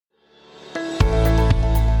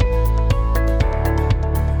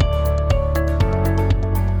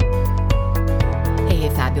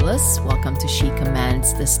us. Welcome to She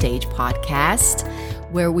Commands the Stage podcast,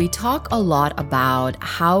 where we talk a lot about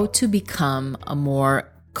how to become a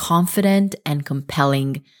more confident and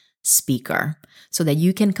compelling speaker so that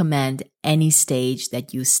you can command any stage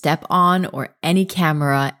that you step on or any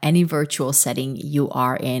camera, any virtual setting you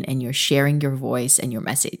are in, and you're sharing your voice and your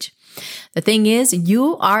message. The thing is,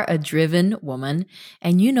 you are a driven woman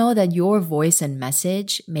and you know that your voice and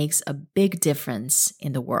message makes a big difference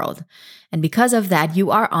in the world. And because of that,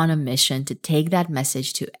 you are on a mission to take that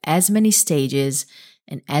message to as many stages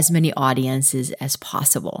and as many audiences as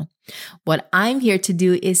possible. What I'm here to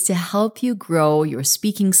do is to help you grow your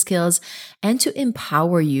speaking skills and to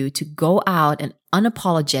empower you to go out and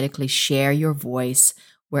unapologetically share your voice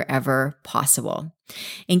wherever possible.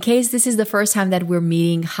 In case this is the first time that we're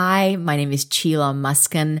meeting, hi, my name is Sheila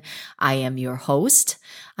Muskin. I am your host.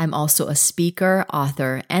 I'm also a speaker,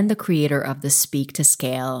 author, and the creator of the Speak to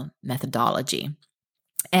Scale methodology.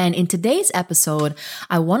 And in today's episode,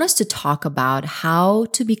 I want us to talk about how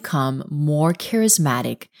to become more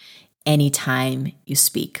charismatic anytime you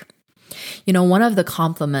speak. You know, one of the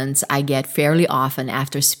compliments I get fairly often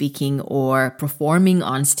after speaking or performing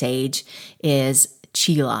on stage is,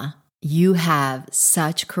 Sheila, you have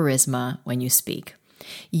such charisma when you speak.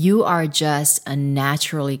 You are just a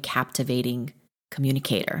naturally captivating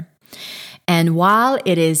communicator. And while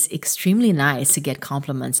it is extremely nice to get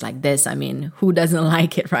compliments like this, I mean, who doesn't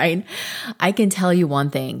like it, right? I can tell you one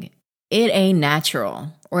thing, it ain't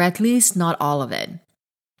natural, or at least not all of it.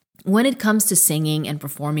 When it comes to singing and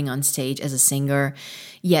performing on stage as a singer,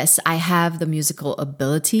 yes, I have the musical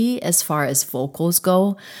ability as far as vocals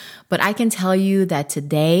go, but I can tell you that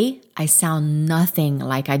today I sound nothing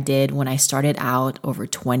like I did when I started out over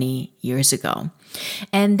 20 years ago.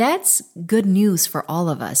 And that's good news for all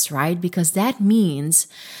of us, right? Because that means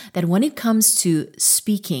that when it comes to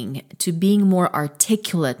speaking, to being more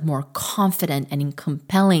articulate, more confident, and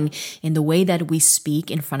compelling in the way that we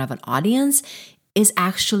speak in front of an audience, is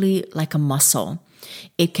actually like a muscle.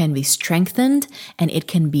 It can be strengthened and it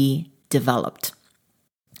can be developed.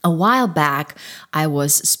 A while back, I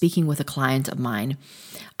was speaking with a client of mine.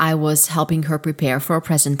 I was helping her prepare for a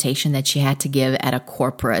presentation that she had to give at a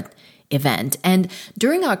corporate event. And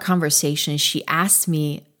during our conversation, she asked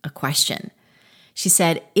me a question. She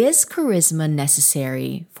said, "Is charisma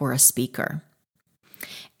necessary for a speaker?"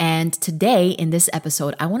 And today in this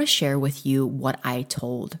episode, I want to share with you what I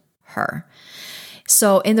told her.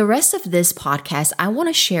 So in the rest of this podcast, I want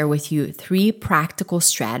to share with you 3 practical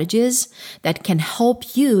strategies that can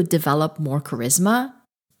help you develop more charisma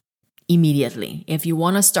immediately. If you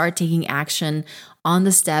want to start taking action on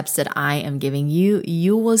the steps that I am giving you,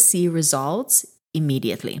 you will see results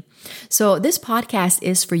immediately. So this podcast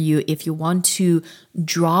is for you if you want to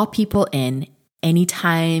draw people in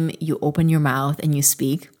anytime you open your mouth and you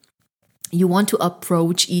speak. You want to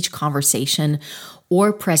approach each conversation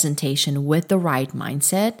or presentation with the right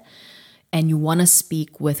mindset, and you want to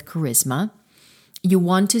speak with charisma. You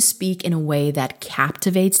want to speak in a way that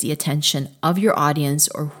captivates the attention of your audience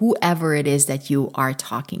or whoever it is that you are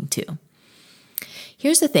talking to.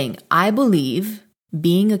 Here's the thing. I believe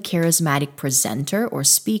being a charismatic presenter or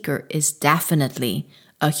speaker is definitely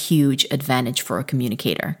a huge advantage for a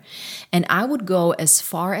communicator. And I would go as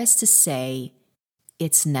far as to say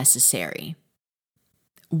it's necessary.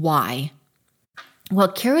 Why? Well,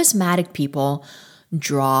 charismatic people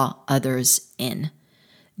draw others in.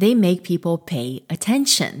 They make people pay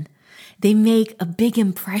attention. They make a big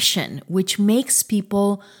impression, which makes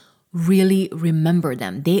people really remember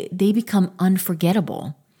them. They become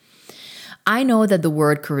unforgettable. I know that the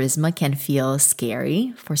word charisma can feel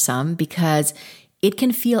scary for some because it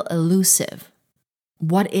can feel elusive.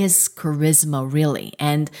 What is charisma really?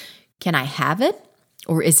 And can I have it?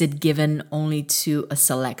 Or is it given only to a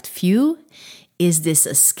select few? Is this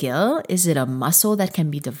a skill? Is it a muscle that can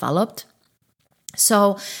be developed?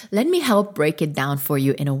 So let me help break it down for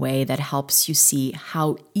you in a way that helps you see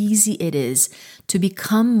how easy it is to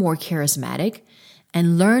become more charismatic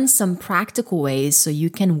and learn some practical ways so you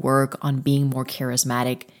can work on being more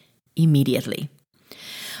charismatic immediately.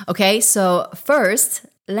 Okay, so first,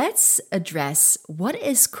 let's address what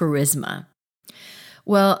is charisma.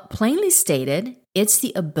 Well, plainly stated, it's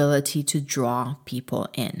the ability to draw people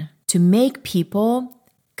in, to make people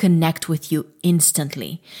connect with you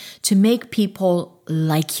instantly, to make people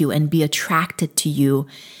like you and be attracted to you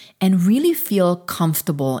and really feel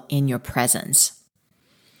comfortable in your presence.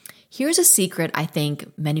 Here's a secret I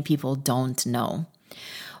think many people don't know.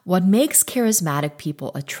 What makes charismatic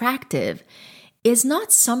people attractive is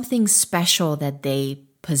not something special that they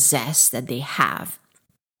possess, that they have.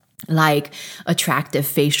 like attractive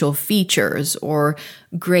facial features or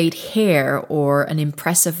great hair or an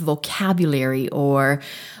impressive vocabulary or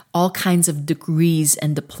all kinds of degrees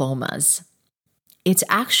and diplomas. It's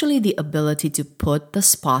actually the ability to put the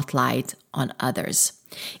spotlight on others.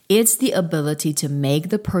 It's the ability to make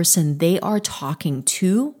the person they are talking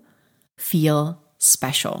to feel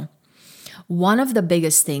special. One of the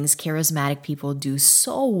biggest things charismatic people do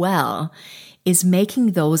so well is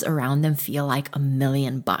making those around them feel like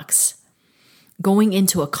 $1,000,000. Going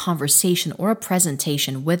into a conversation or a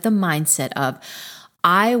presentation with the mindset of,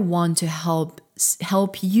 I want to help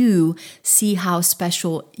you see how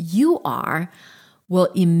special you are, will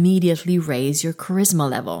immediately raise your charisma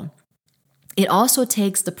level. It also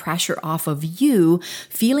takes the pressure off of you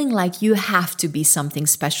feeling like you have to be something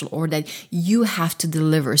special or that you have to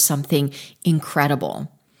deliver something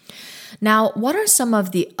incredible. Now, what are some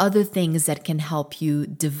of the other things that can help you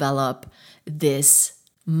develop this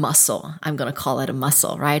muscle? I'm going to call it a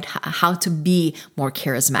muscle, right? How to be more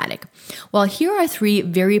charismatic. Well, here are 3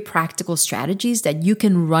 very practical strategies that you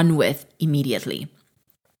can run with immediately.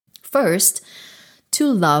 First, to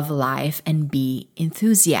love life and be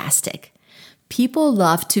enthusiastic. People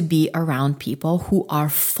love to be around people who are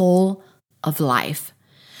full of life.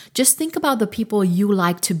 Just think about the people you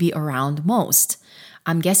like to be around most.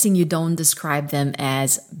 I'm guessing you don't describe them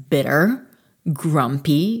as bitter,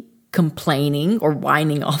 grumpy, complaining, or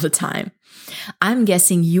whining all the time. I'm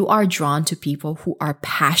guessing you are drawn to people who are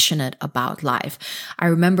passionate about life. I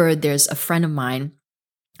remember there's a friend of mine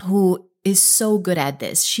who is so good at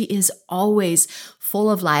this. She is always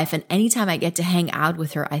full of life. And anytime I get to hang out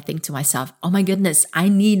with her, I think to myself, oh my goodness, I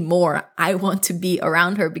need more. I want to be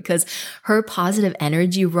around her because her positive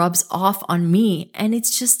energy rubs off on me. And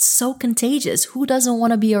it's just so contagious. Who doesn't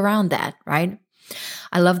want to be around that, right?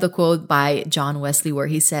 I love the quote by John Wesley where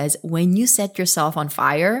he says, when you set yourself on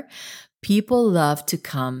fire, people love to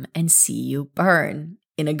come and see you burn.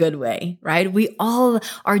 In a good way, right? We all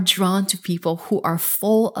are drawn to people who are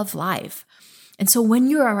full of life. And so when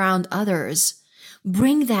you're around others,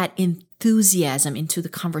 bring that enthusiasm into the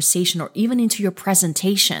conversation or even into your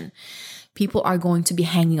presentation. People are going to be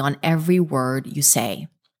hanging on every word you say.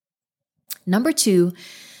 Number 2,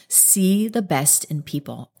 see the best in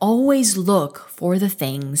people. Always look for the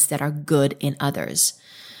things that are good in others.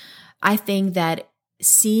 I think that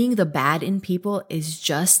seeing the bad in people is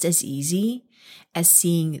just as easy as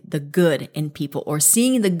seeing the good in people, or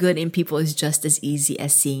seeing the good in people is just as easy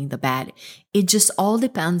as seeing the bad. It just all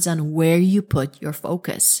depends on where you put your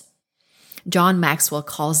focus. John Maxwell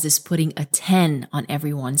calls this putting a 10 on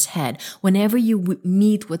everyone's head. Whenever you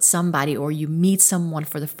meet with somebody or you meet someone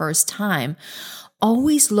for the first time,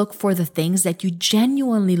 always look for the things that you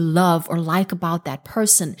genuinely love or like about that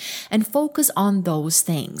person and focus on those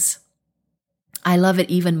things. I love it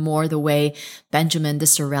even more the way Benjamin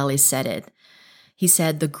Disraeli said it. He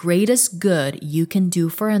said, the greatest good you can do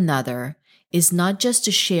for another is not just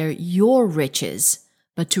to share your riches,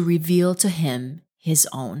 but to reveal to him his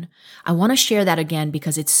own. I want to share that again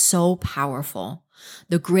because it's so powerful.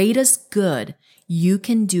 The greatest good you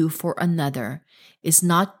can do for another is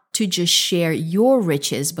not to just share your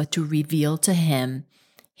riches, but to reveal to him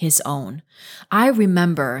his own. I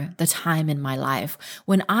remember the time in my life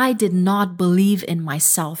when I did not believe in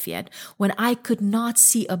myself yet, when I could not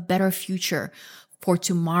see a better future for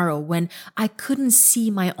tomorrow, when I couldn't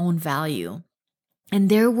see my own value. And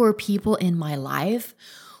there were people in my life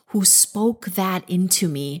who spoke that into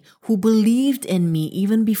me, who believed in me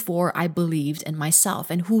even before I believed in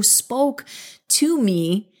myself, and who spoke to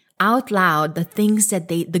me out loud the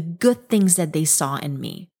good things that they saw in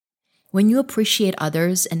me. When you appreciate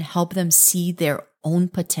others and help them see their own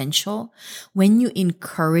potential, when you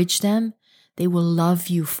encourage them, they will love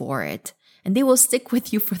you for it. And they will stick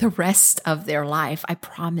with you for the rest of their life. I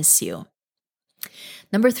promise you.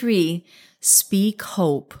 Number 3, speak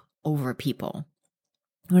hope over people.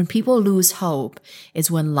 When people lose hope is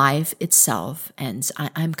when life itself ends.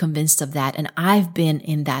 I'm convinced of that. And I've been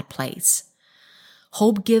in that place.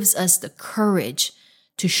 Hope gives us the courage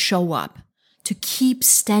to show up, to keep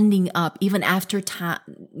standing up, even after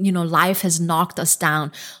life has knocked us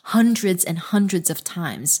down hundreds and hundreds of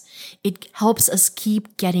times. It helps us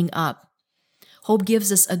keep getting up. Hope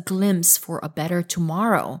gives us a glimpse for a better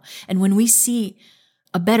tomorrow. And when we see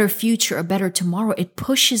a better future, a better tomorrow, it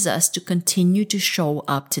pushes us to continue to show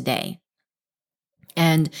up today.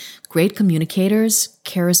 And great communicators,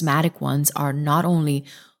 charismatic ones, are not only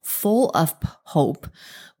full of hope,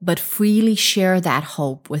 but freely share that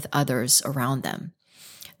hope with others around them.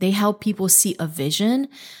 They help people see a vision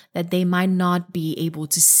that they might not be able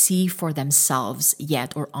to see for themselves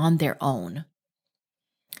yet or on their own.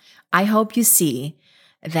 I hope you see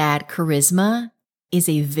that charisma is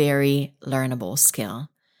a very learnable skill.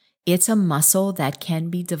 It's a muscle that can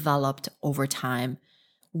be developed over time,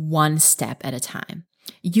 one step at a time.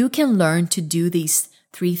 You can learn to do these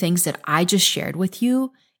 3 things that I just shared with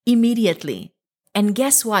you immediately. And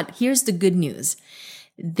guess what? Here's the good news.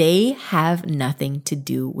 They have nothing to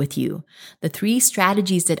do with you. The 3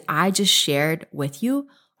 strategies that I just shared with you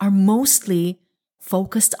are mostly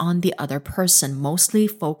focused on the other person, mostly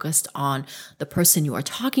focused on the person you are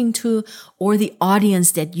talking to or the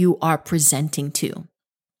audience that you are presenting to.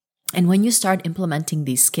 And when you start implementing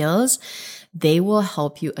these skills, they will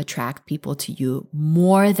help you attract people to you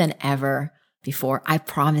more than ever before. I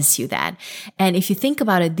promise you that. And if you think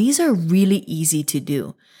about it, these are really easy to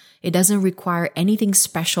do. It doesn't require anything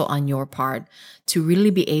special on your part to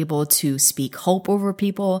really be able to speak hope over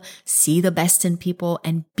people, see the best in people,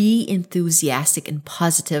 and be enthusiastic and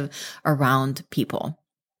positive around people.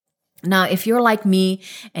 Now, if you're like me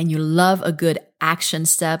and you love a good action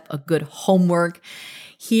step, a good homework,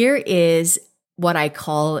 here is what I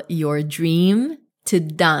call your dream to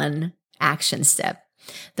done action step.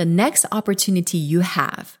 The next opportunity you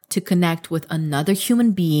have to connect with another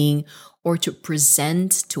human being or to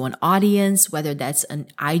present to an audience, whether that's an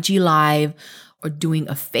IG live or doing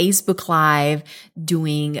a Facebook live,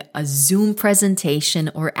 doing a Zoom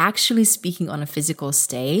presentation, or actually speaking on a physical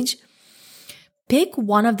stage, pick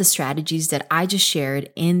one of the strategies that I just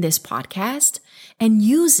shared in this podcast and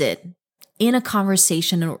use it in a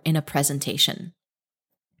conversation or in a presentation.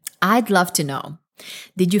 I'd love to know.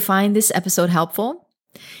 Did you find this episode helpful?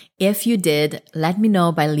 If you did, let me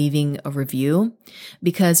know by leaving a review,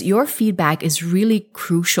 because your feedback is really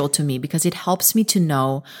crucial to me because it helps me to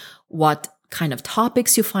know what kind of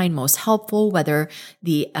topics you find most helpful, whether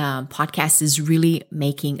the podcast is really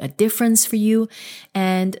making a difference for you.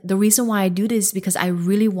 And the reason why I do this is because I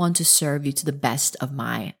really want to serve you to the best of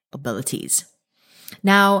my abilities.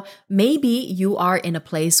 Now, maybe you are in a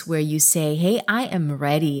place where you say, hey, I am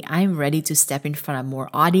ready. I am ready to step in front of more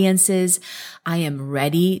audiences. I am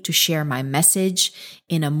ready to share my message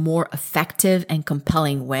in a more effective and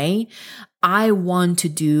compelling way. I want to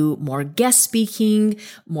do more guest speaking,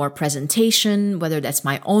 more presentation, whether that's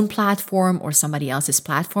my own platform or somebody else's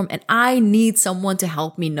platform. And I need someone to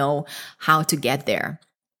help me know how to get there.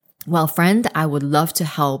 Well, friend, I would love to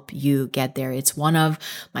help you get there. It's one of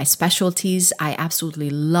my specialties. I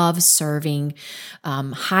absolutely love serving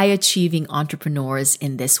high achieving entrepreneurs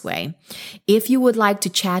in this way. If you would like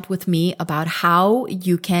to chat with me about how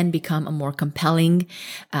you can become a more compelling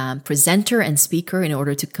presenter and speaker in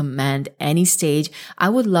order to command any stage, I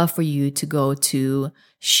would love for you to go to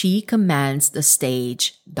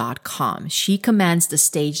shecommandsthestage.com.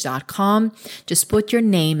 Shecommandsthestage.com. Just put your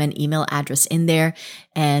name and email address in there,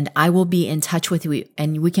 and I will be in touch with you,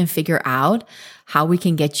 and we can figure out how we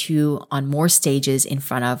can get you on more stages in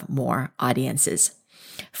front of more audiences.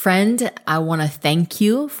 Friend, I want to thank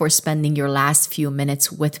you for spending your last few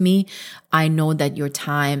minutes with me. I know that your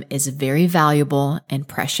time is very valuable and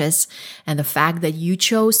precious, and the fact that you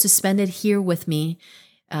chose to spend it here with me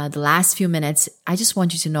the last few minutes, I just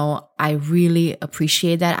want you to know I really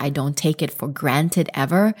appreciate that. I don't take it for granted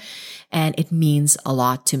ever, and it means a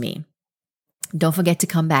lot to me. Don't forget to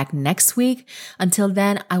come back next week. Until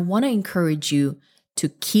then, I want to encourage you to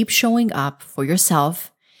keep showing up for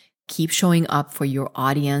yourself, keep showing up for your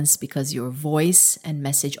audience, because your voice and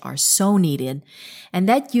message are so needed. And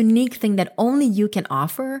that unique thing that only you can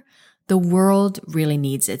offer, the world really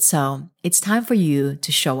needs it. So it's time for you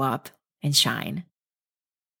to show up and shine.